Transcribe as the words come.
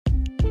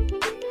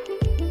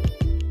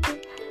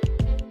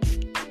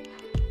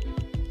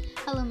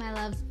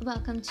loves.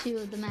 Welcome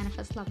to the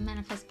Manifest Love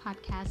Manifest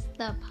podcast,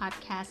 the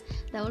podcast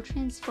that will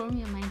transform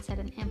your mindset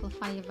and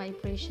amplify your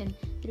vibration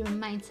through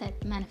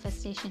mindset,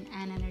 manifestation,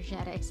 and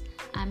energetics.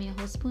 I'm your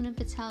host, Poonam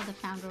Patel, the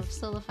founder of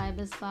Soulify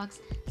BizBox.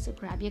 So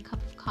grab your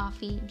cup of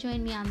coffee,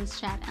 join me on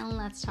this chat, and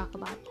let's talk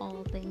about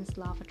all things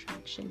law of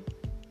attraction.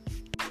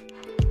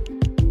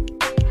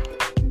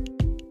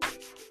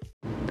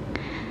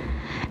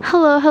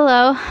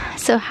 Hello.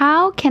 So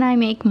how can I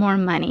make more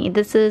money?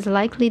 This is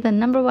likely the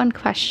number one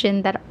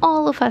question that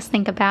all of us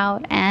think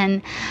about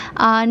and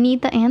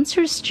need the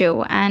answers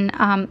to. And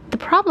the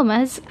problem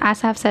is,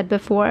 as I've said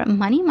before,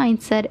 money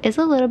mindset is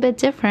a little bit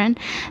different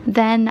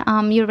than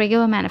your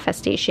regular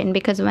manifestation,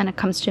 because when it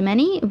comes to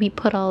money, we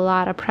put a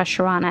lot of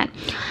pressure on it,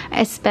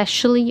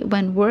 especially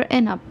when we're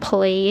in a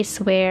place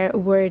where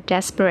we're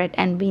desperate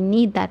and we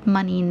need that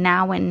money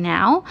now and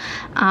now.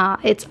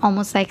 It's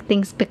almost like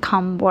things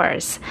become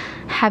worse.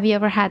 Have you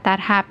ever had that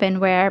happen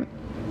where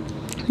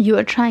you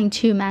are trying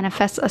to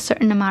manifest a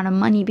certain amount of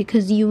money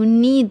because you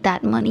need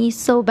that money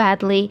so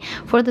badly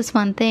for this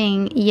one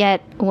thing,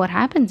 yet what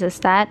happens is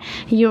that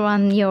you're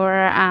on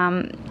your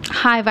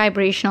high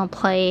vibrational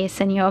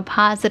place and you're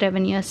positive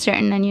and you're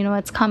certain and you know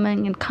it's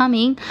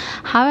coming.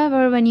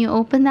 However, when you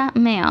open that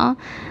mail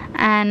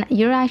and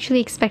you're actually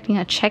expecting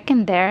a check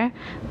in there,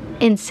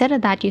 instead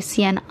of that you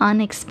see an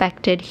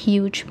unexpected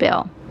huge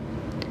bill,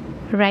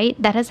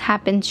 right? That has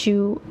happened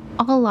to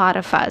a lot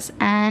of us,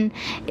 and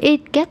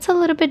it gets a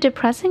little bit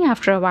depressing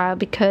after a while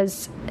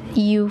because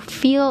you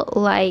feel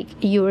like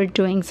you're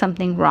doing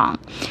something wrong.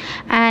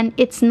 And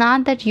it's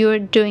not that you're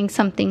doing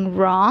something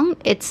wrong,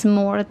 it's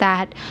more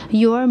that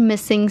you're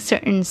missing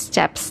certain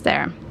steps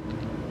there.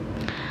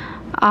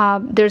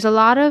 There's a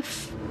lot of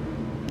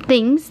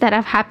things that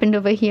have happened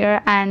over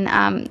here,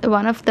 and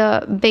one of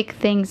the big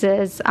things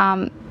is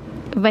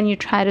when you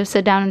try to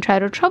sit down and try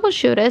to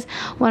troubleshoot is,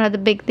 one of the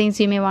big things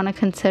you may want to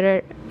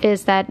consider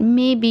is that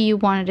maybe you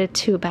wanted it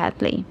too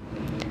badly.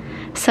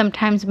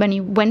 Sometimes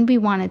when we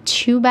want it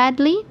too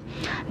badly,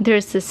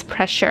 there's this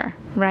pressure,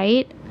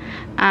 right?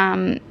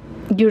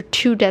 You're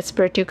too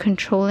desperate, you're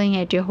controlling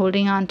it, you're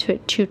holding on to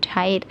it too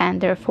tight,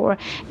 and therefore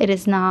it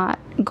is not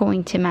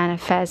going to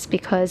manifest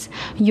because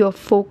you're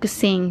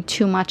focusing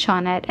too much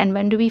on it. And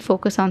when do we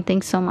focus on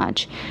things so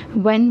much?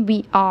 When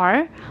we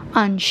are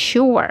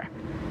unsure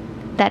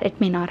that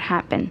it may not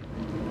happen.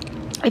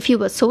 If you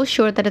were so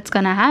sure that it's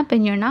going to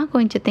happen, you're not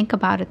going to think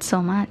about it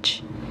so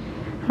much,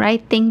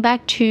 right? Think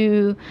back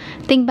to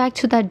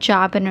that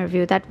job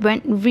interview that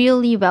went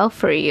really well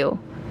for you.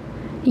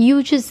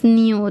 You just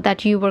knew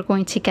that you were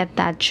going to get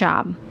that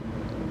job,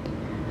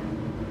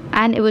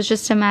 and it was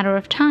just a matter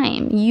of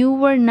time. You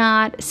were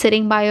not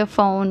sitting by your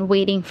phone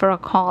waiting for a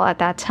call at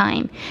that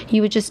time.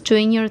 You were just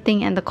doing your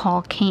thing and the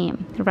call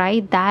came,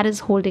 right? That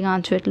is holding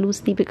on to it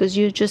loosely because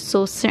you're just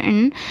so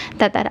certain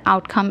that that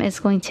outcome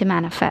is going to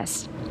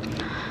manifest.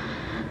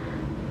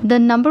 The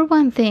number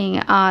one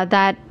thing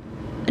that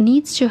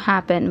needs to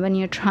happen when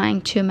you're trying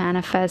to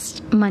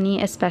manifest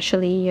money,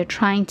 especially you're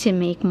trying to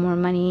make more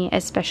money,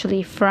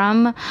 especially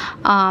from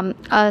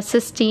a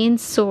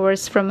sustained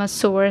source, from a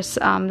source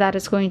that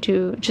is going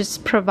to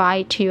just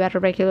provide to you at a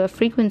regular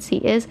frequency,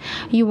 is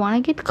you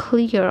want to get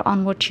clear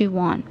on what you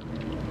want.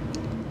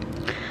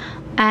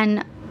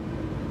 And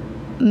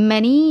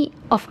many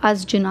of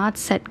us do not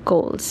set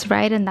goals,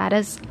 right? And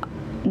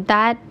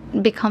that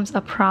becomes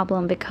a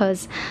problem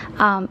because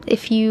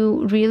if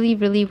you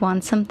really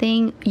want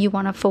something, you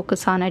want to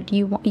focus on it.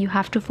 You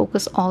have to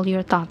focus all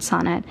your thoughts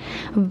on it.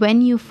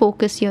 When you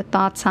focus your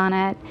thoughts on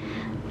it,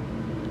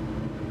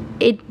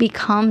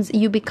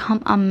 you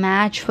become a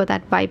match for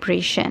that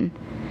vibration.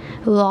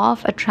 Law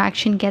of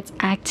attraction gets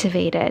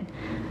activated.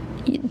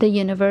 The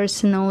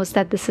universe knows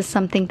that this is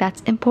something that's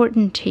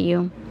important to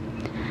you.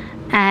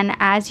 And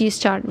as you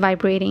start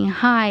vibrating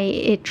high,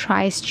 it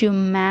tries to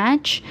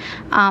match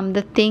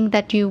the thing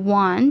that you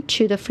want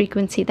to the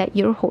frequency that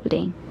you're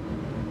holding,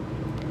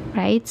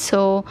 right?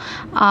 So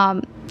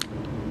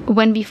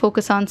when do we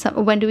focus on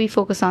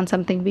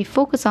something? We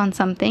focus on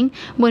something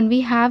when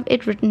we have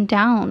it written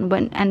down.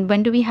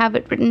 When do we have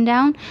it written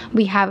down?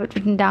 We have it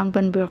written down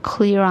when we're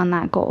clear on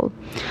that goal.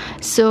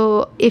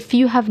 So if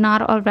you have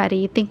not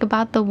already, think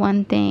about the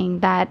one thing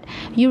that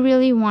you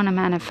really want to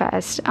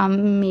manifest.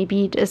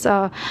 Maybe it is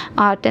a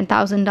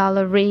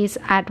 $10,000 raise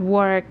at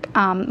work,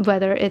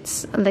 whether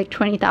it's like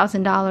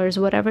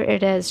 $20,000, whatever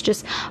it is.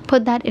 Just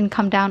put that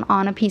income down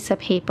on a piece of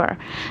paper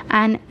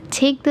and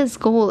take this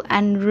goal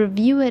and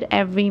review it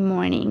every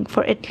morning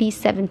for at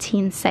least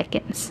 17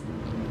 seconds.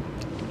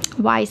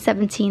 Why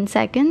 17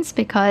 seconds?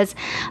 Because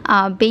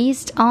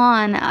based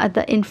on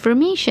the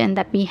information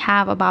that we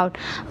have about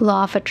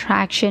law of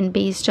attraction,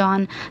 based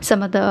on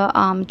some of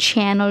the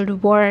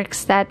channeled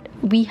works that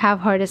we have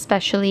heard,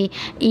 especially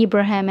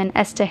Abraham and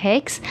Esther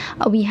Hicks,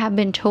 we have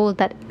been told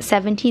that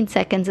 17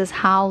 seconds is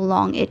how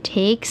long it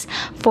takes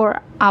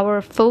for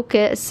our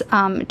focus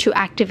to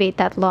activate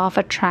that law of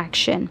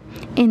attraction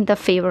in the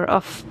favor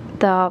of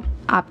the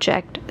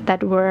object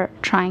that we're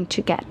trying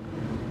to get.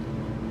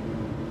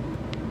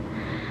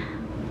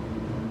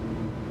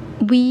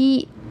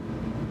 We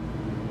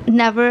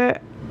never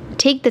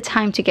take the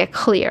time to get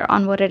clear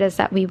on what it is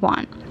that we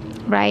want,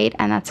 right?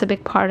 And that's a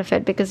big part of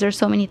it, because there's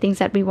so many things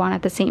that we want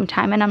at the same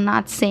time. And I'm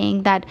not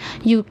saying that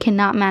you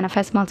cannot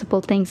manifest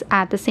multiple things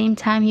at the same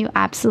time. You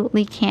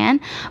absolutely can.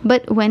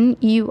 But when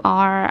you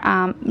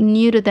are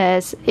new to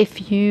this,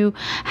 if you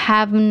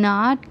have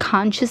not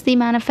consciously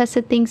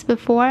manifested things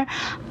before,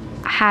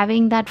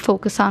 having that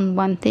focus on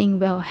one thing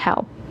will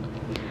help.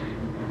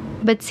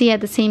 But see, at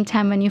the same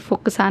time, when you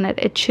focus on it,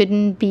 it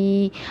shouldn't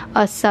be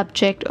a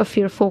subject of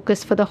your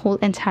focus for the whole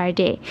entire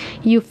day.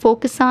 You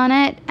focus on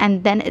it,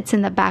 and then it's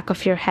in the back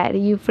of your head.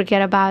 You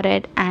forget about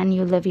it, and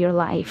you live your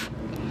life.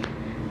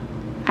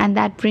 And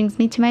that brings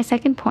me to my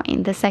second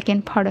point. The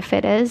second part of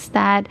it is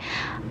that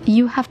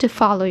you have to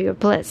follow your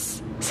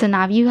bliss. So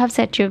now you have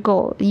set your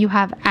goal. You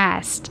have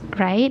asked,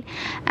 right?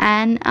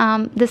 And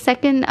the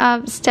second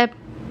step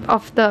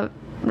of the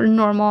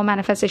normal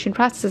manifestation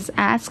process is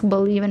ask,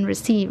 believe, and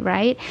receive,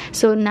 right?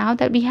 So now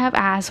that we have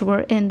asked,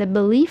 we're in the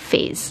belief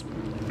phase.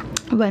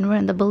 When we're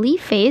in the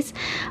belief phase,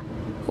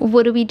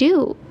 what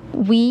do?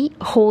 We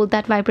hold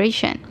that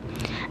vibration.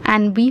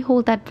 And we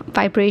hold that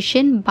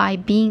vibration by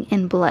being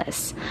in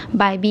bliss,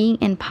 by being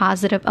in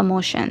positive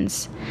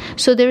emotions.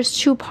 So there's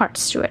two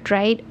parts to it,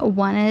 right?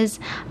 One is,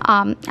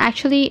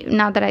 actually,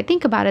 now that I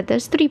think about it,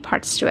 there's three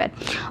parts to it.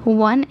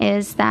 One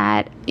is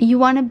that you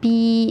want to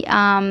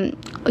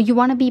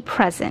be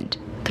present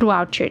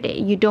throughout your day.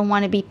 You don't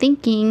want to be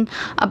thinking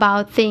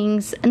about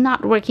things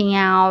not working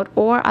out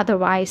or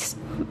otherwise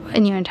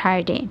in your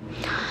entire day.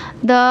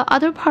 The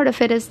other part of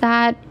it is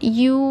that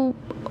you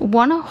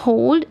want to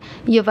hold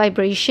your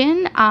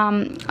vibration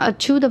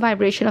to the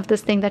vibration of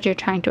this thing that you're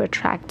trying to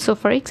attract. So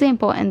for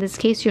example, in this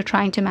case, you're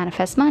trying to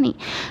manifest money.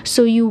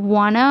 So you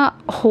want to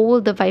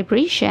hold the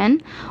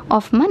vibration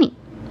of money.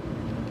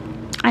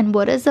 And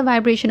what does the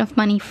vibration of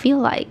money feel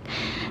like?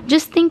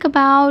 Just think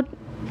about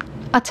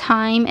a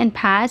time in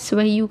past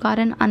where you got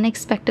an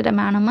unexpected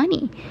amount of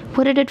money.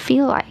 What did it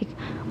feel like?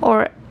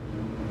 Or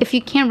if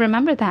you can't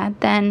remember that,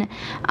 then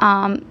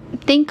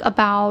think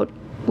about,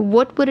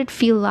 what would it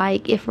feel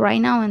like if right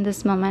now in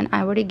this moment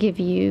I were to give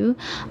you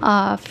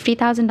a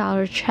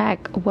 $50,000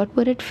 check? What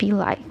would it feel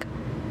like?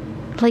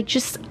 Like,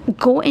 just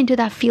go into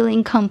that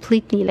feeling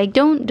completely. Like,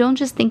 don't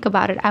just think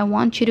about it. I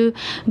want you to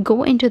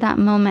go into that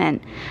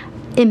moment.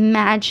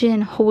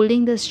 Imagine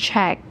holding this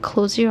check.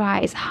 Close your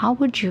eyes. How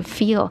would you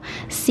feel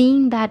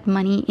seeing that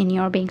money in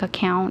your bank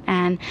account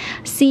and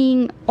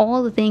seeing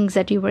all the things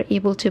that you were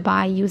able to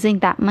buy using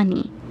that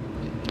money?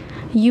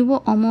 You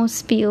will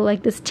almost feel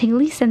like this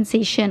tingly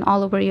sensation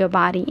all over your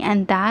body,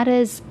 and that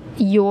is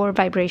your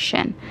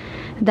vibration.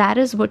 That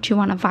is what you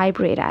want to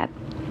vibrate at.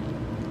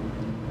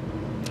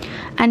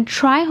 And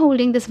try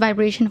holding this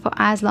vibration for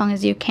as long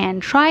as you can.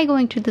 Try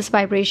going to this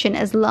vibration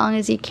as long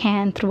as you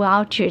can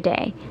throughout your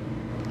day.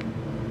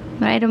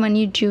 Right? And when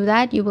you do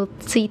that, you will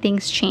see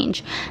things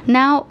change.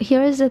 Now,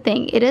 here is the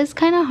thing. It is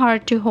kind of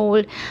hard to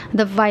hold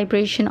the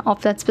vibration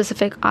of that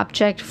specific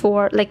object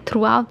for like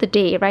throughout the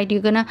day, right?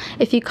 You're gonna,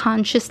 if you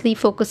consciously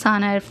focus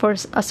on it for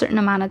a certain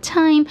amount of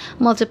time,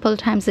 multiple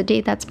times a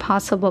day, that's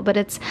possible. But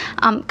it's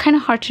kind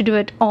of hard to do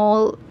it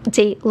all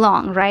day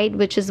long, right?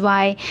 Which is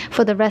why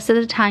for the rest of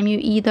the time, you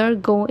either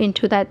go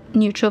into that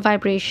neutral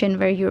vibration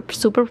where you're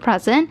super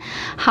present.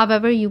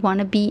 However, you want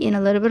to be in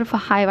a little bit of a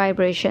high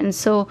vibration.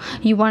 So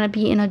you want to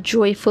be in a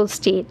joyful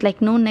state,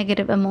 like no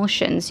negative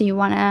emotions. You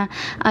want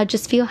to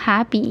just feel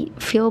happy,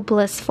 feel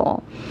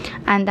blissful.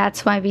 And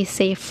that's why we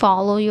say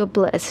follow your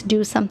bliss.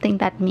 Do something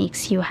that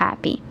makes you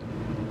happy.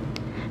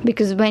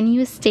 Because when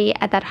you stay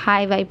at that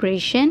high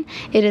vibration,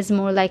 it is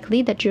more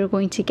likely that you're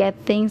going to get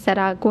things that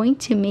are going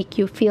to make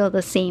you feel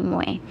the same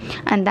way.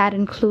 And that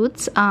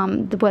includes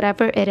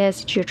whatever it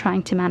is that you're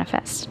trying to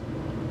manifest.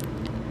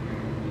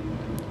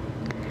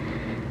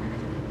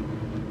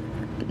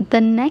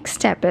 The next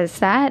step is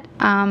that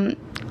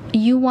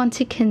you want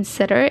to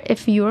consider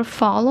if you're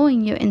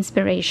following your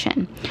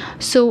inspiration.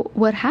 So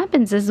what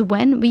happens is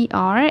when we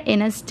are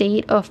in a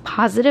state of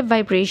positive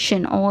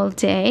vibration all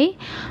day,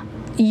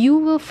 you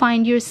will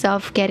find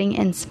yourself getting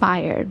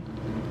inspired.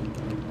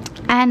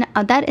 And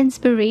that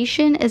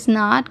inspiration is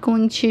not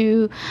going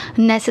to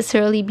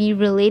necessarily be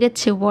related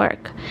to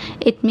work.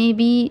 It may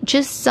be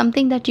just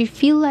something that you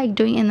feel like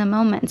doing in the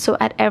moment. So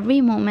at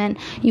every moment,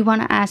 you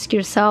want to ask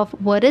yourself,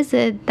 what is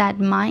it that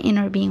my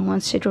inner being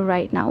wants to do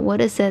right now? What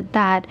is it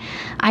that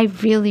I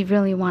really,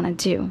 really want to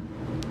do?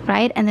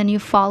 Right? And then you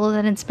follow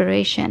that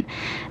inspiration.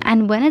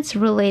 And when it's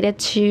related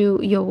to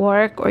your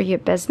work or your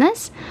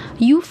business,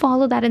 you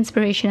follow that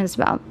inspiration as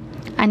well.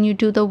 And you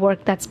do the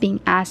work that's being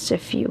asked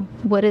of you.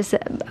 What is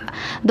it?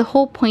 The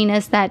whole point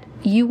is that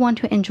you want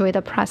to enjoy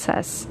the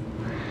process.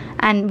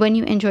 And when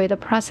you enjoy the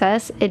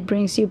process, it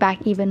brings you back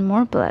even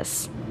more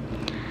bliss.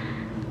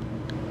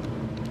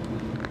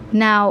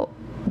 Now,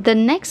 the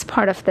next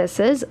part of this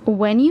is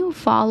when you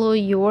follow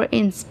your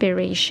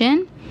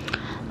inspiration,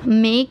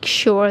 make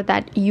sure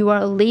that you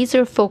are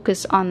laser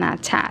focused on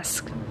that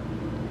task.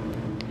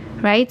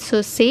 Right?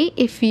 So say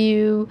if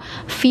you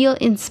feel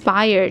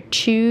inspired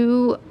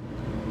to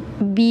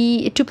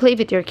play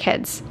with your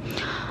kids,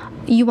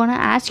 you want to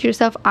ask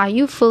yourself, are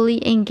you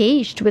fully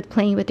engaged with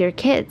playing with your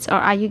kids, or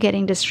are you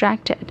getting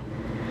distracted?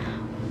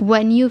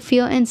 When you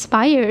feel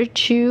inspired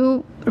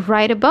to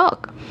write a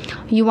book,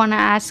 you want to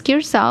ask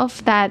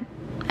yourself that,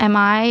 am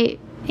I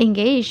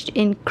engaged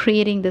in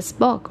creating this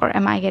book, or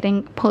am I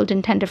getting pulled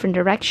in 10 different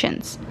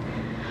directions?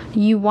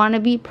 You want to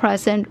be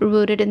present,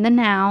 rooted in the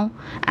now,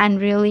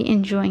 and really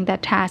enjoying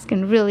that task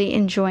and really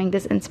enjoying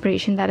this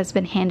inspiration that has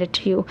been handed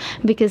to you,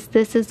 because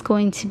this is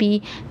going to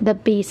be the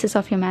basis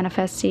of your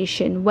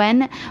manifestation.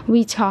 When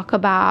we talk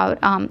about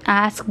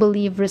ask,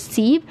 believe,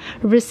 receive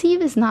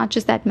is not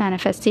just that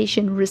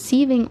manifestation.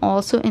 Receiving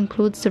also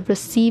includes the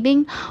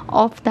receiving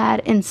of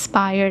that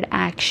inspired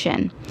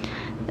action,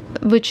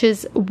 which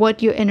is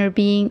what your inner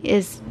being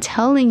is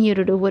telling you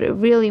to do, what it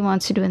really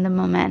wants to do in the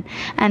moment.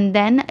 And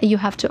then you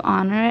have to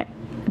honor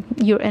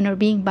your inner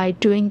being by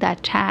doing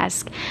that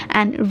task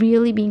and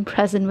really being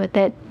present with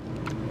it,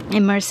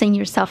 immersing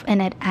yourself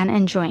in it and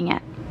enjoying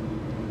it.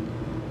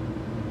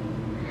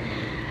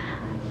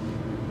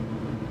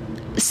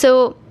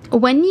 So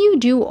when you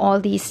do all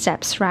these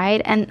steps,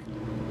 right, and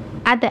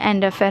at the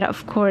end of it,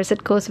 of course,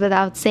 it goes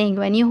without saying,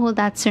 when you hold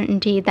that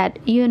certainty that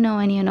you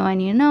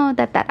know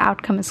that that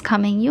outcome is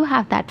coming, you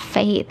have that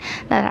faith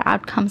that that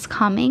outcome's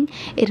coming,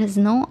 it is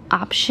no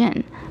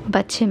option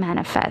but to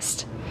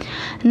manifest.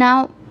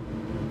 Now,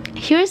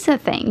 here's the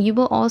thing. You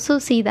will also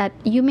see that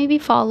you may be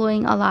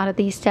following a lot of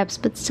these steps,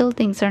 but still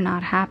things are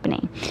not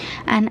happening.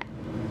 And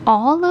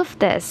all of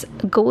this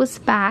goes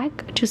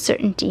back to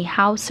certainty.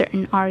 How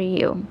certain are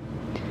you?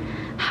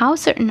 How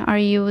certain are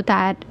you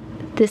that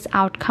this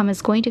outcome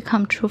is going to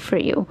come true for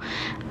you?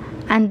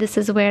 And this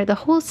is where the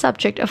whole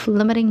subject of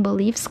limiting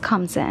beliefs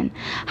comes in.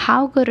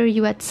 How good are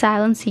you at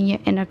silencing your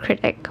inner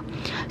critic?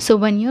 So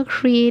when you're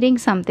creating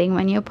something,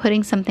 when you're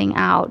putting something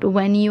out,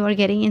 when you are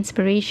getting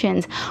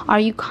inspirations, are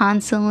you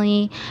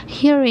constantly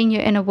hearing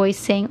your inner voice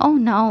saying, oh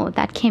no,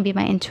 that can't be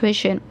my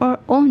intuition, or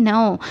oh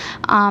no,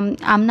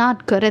 I'm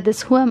not good at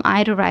this, who am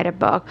I to write a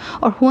book,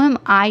 or who am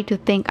I to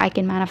think I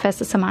can manifest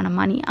this amount of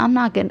money, I'm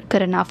not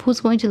good enough, who's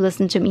going to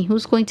listen to me,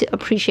 who's going to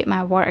appreciate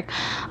my work?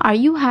 Are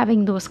you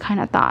having those kind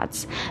of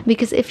thoughts?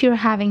 Because if you're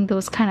having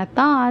those kind of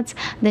thoughts,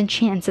 then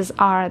chances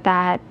are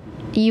that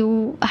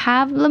you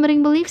have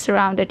limiting beliefs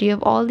around it. You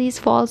have all these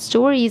false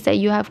stories that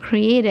you have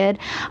created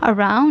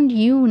around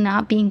you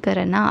not being good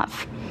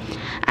enough.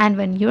 And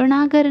when you're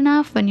not good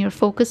enough, when you're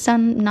focused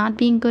on not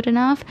being good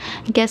enough,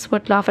 guess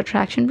what law of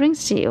attraction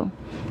brings to you?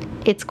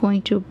 It's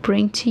going to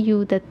bring to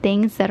you the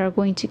things that are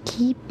going to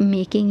keep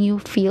making you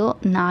feel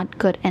not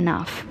good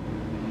enough.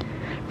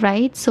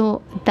 Right?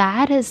 So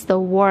that is the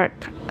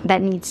work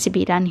that needs to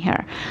be done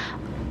here.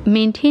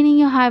 Maintaining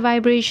your high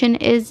vibration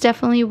is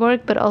definitely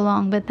work, but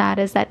along with that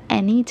is that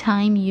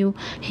anytime you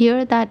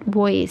hear that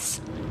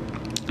voice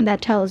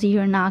that tells you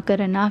you're not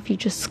good enough, you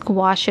just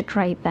squash it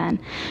right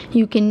then.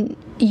 You can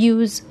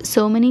use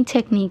so many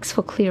techniques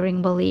for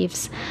clearing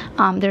beliefs.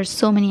 There's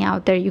so many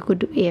out there. You could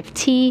do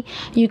EFT,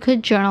 you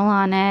could journal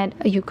on it,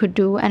 you could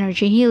do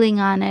energy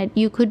healing on it,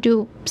 you could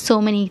do so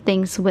many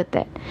things with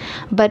it.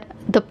 But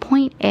the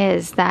point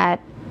is that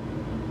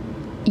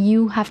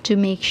you have to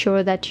make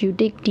sure that you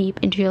dig deep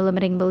into your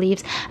limiting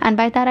beliefs. And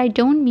by that, I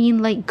don't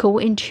mean like go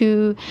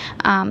into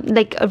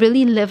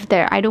really live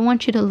there. I don't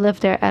want you to live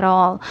there at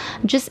all.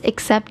 Just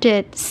accept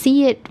it,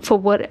 see it for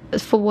what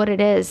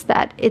it is,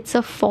 that it's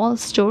a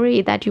false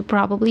story that you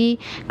probably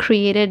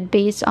created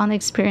based on the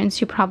experience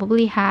you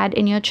probably had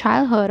in your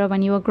childhood or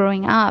when you were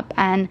growing up,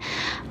 and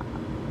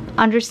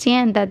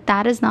understand that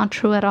that is not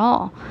true at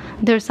all.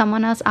 There's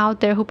someone else out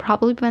there who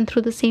probably went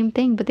through the same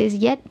thing, but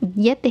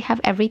yet they have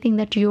everything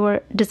that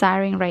you're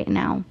desiring right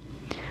now,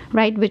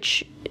 right?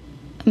 Which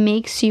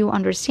makes you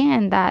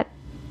understand that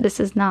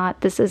this is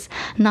not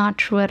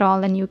true at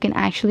all, and you can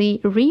actually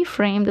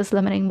reframe this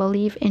limiting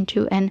belief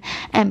into an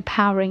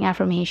empowering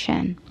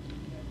affirmation.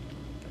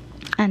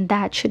 And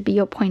that should be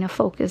your point of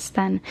focus.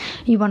 Then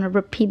you want to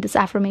repeat this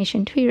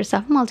affirmation to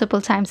yourself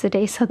multiple times a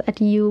day so that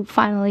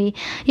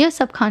your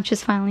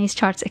subconscious finally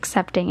starts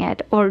accepting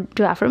it. Or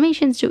do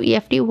affirmations, do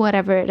EFT,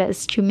 whatever it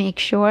is, to make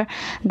sure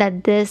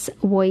that this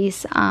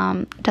voice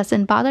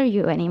doesn't bother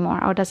you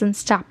anymore or doesn't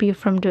stop you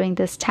from doing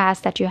this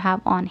task that you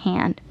have on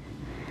hand.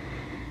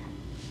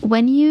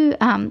 When you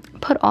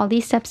put all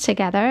these steps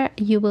together,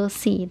 you will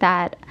see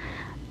that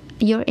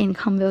your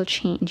income will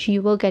change.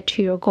 You will get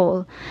to your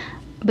goal.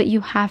 But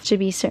you have to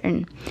be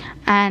certain,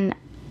 and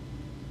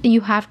you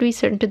have to be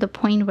certain to the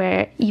point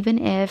where even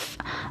if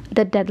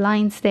the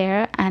deadline's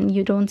there and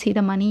you don't see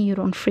the money, you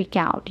don't freak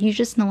out. You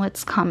just know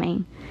it's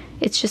coming.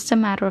 It's just a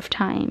matter of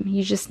time.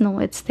 You just know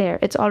it's there.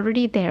 It's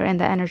already there in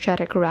the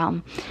energetic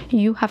realm.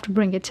 You have to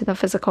bring it to the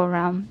physical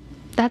realm.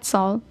 That's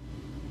all.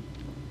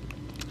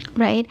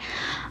 Right?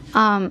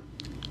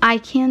 I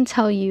can't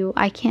tell you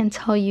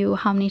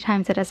how many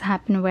times it has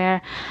happened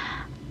where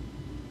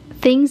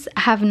things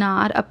have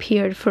not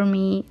appeared for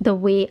me the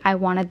way I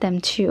wanted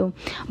them to,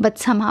 but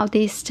somehow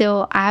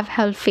I've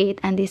held faith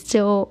and they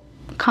still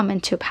come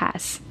into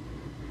pass.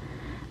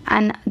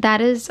 And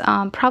that is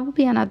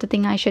probably another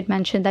thing I should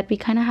mention, that we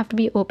kind of have to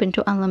be open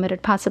to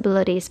unlimited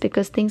possibilities,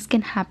 because things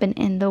can happen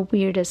in the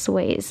weirdest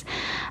ways.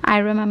 I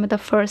remember the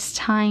first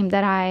time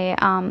that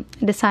I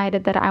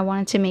decided that I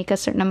wanted to make a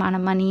certain amount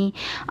of money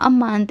a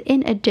month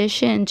in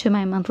addition to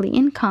my monthly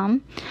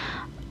income.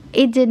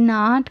 It did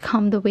not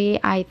come the way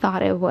I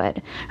thought it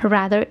would.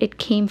 Rather, it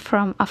came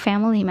from a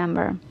family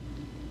member.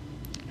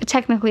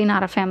 Technically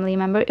not a family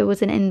member. It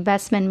was an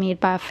investment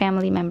made by a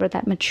family member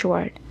that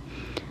matured,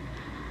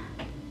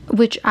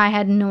 which I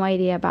had no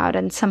idea about,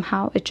 and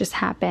somehow it just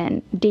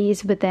happened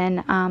days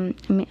within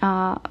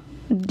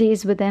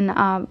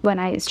when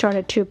I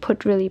started to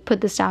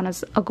put this down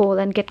as a goal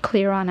and get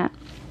clear on it.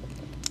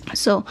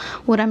 So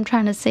what I'm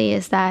trying to say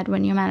is that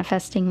when you're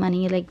manifesting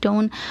money, like,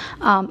 don't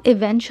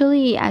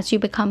eventually, as you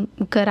become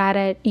good at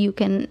it, you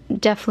can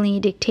definitely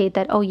dictate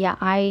that, oh yeah,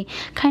 I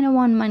kind of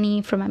want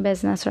money for my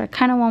business, or I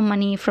kind of want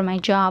money for my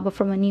job or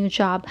from a new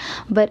job.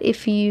 But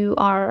if you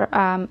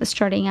are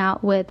starting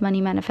out with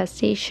money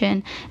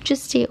manifestation,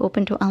 just stay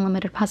open to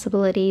unlimited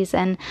possibilities.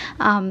 And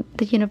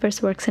the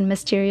universe works in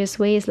mysterious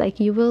ways. Like,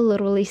 you will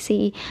literally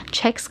see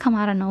checks come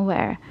out of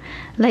nowhere.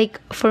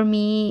 Like, for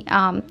me,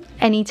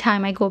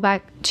 anytime I go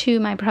back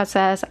to my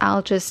process,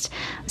 I'll just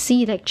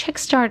see like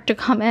checks start to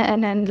come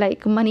in, and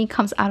like money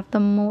comes out of the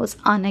most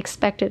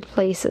unexpected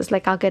places.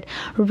 Like, I'll get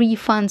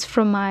refunds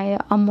from my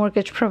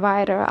mortgage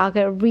provider, I'll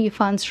get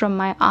refunds from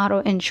my auto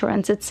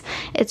insurance. It's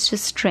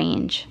just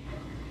strange.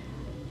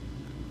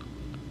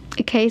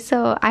 Okay,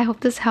 so I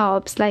hope this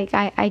helps. Like,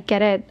 I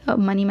get it.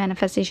 Money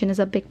manifestation is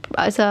a big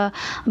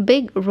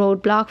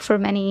roadblock for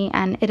many,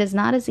 and it is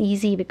not as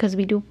easy because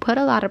we do put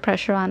a lot of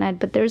pressure on it.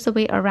 But there's a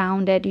way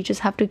around it. You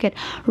just have to get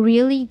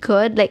really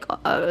good. Like,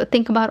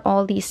 think about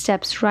all these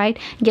steps, right?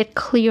 Get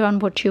clear on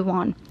what you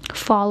want.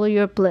 Follow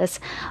your bliss.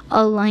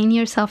 Align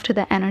yourself to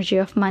the energy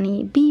of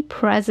money. Be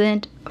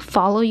present.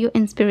 Follow your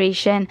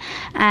inspiration.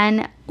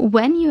 And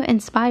when you're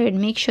inspired,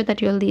 make sure that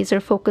you're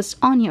laser focused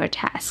on your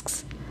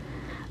tasks.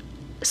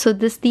 So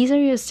these are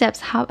your steps.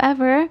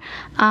 However,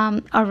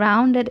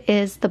 around it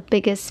is the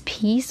biggest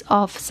piece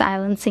of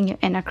silencing your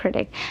inner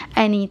critic.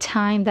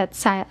 Anytime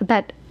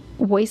that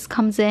voice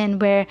comes in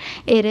where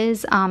it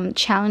is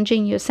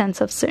challenging your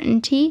sense of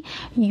certainty,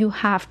 you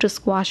have to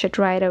squash it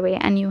right away,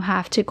 and you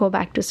have to go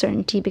back to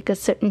certainty, because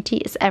certainty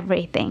is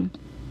everything.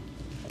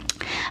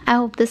 I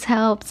hope this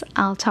helps.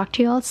 I'll talk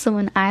to you all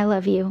soon. I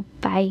love you.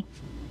 Bye.